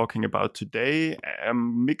that we're talking about today,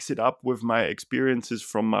 mix it up with my experiences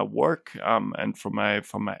from my work and from my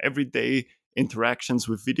everyday interactions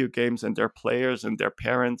with video games and their players and their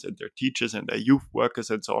parents and their teachers and their youth workers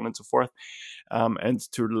and so on and so forth, and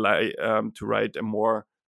to write a more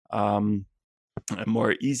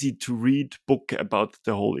easy to read book about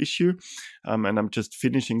the whole issue. And I'm just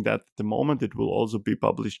finishing that at the moment. It will also be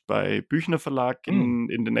published by Büchner-Verlag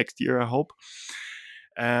in the next year, I hope.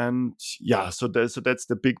 And yeah, so that's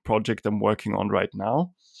the big project I'm working on right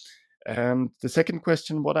now. And the second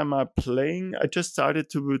question, what am I playing? I just started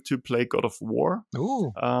to play God of War.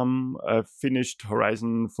 Ooh. I finished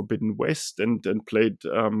Horizon Forbidden West and played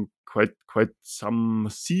quite some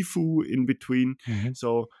Sifu in between. Mm-hmm.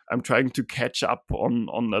 So I'm trying to catch up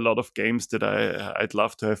on a lot of games that I'd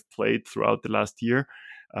love to have played throughout the last year.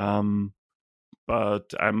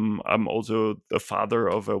 But I'm also the father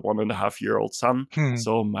of a 1.5-year-old son,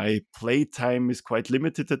 so my play time is quite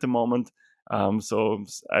limited at the moment. So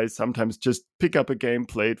I sometimes just pick up a game,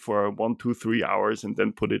 play it for 1, 2, 3 hours, and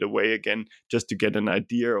then put it away again just to get an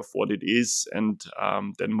idea of what it is, and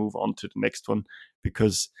then move on to the next one,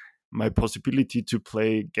 because my possibility to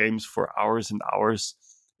play games for hours and hours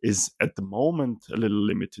is at the moment a little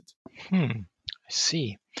limited. I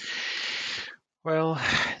see. Well,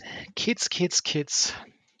 kids,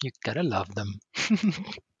 you gotta love them.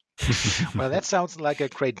 Well, that sounds like a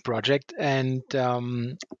great project, and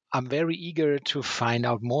I'm very eager to find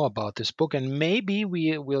out more about this book, and maybe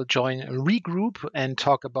we will join a regroup and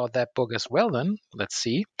talk about that book as well then. Let's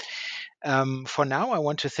see. For now, I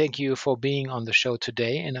want to thank you for being on the show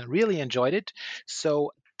today, and I really enjoyed it.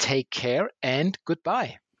 So take care and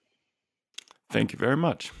goodbye. Thank you very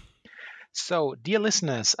much. So, dear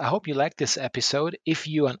listeners, I hope you liked this episode. If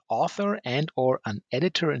you're an author and or an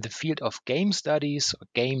editor in the field of game studies or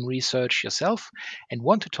game research yourself and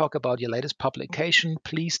want to talk about your latest publication,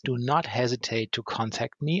 please do not hesitate to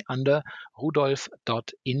contact me under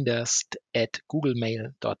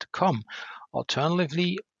rudolf.inderst@googlemail.com.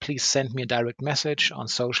 Alternatively, please send me a direct message on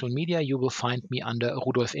social media. You will find me under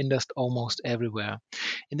Rudolf Inderst almost everywhere.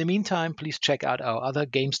 In the meantime, please check out our other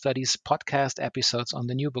Game Studies podcast episodes on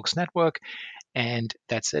the New Books Network. And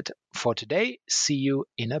that's it for today. See you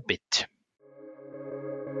in a bit.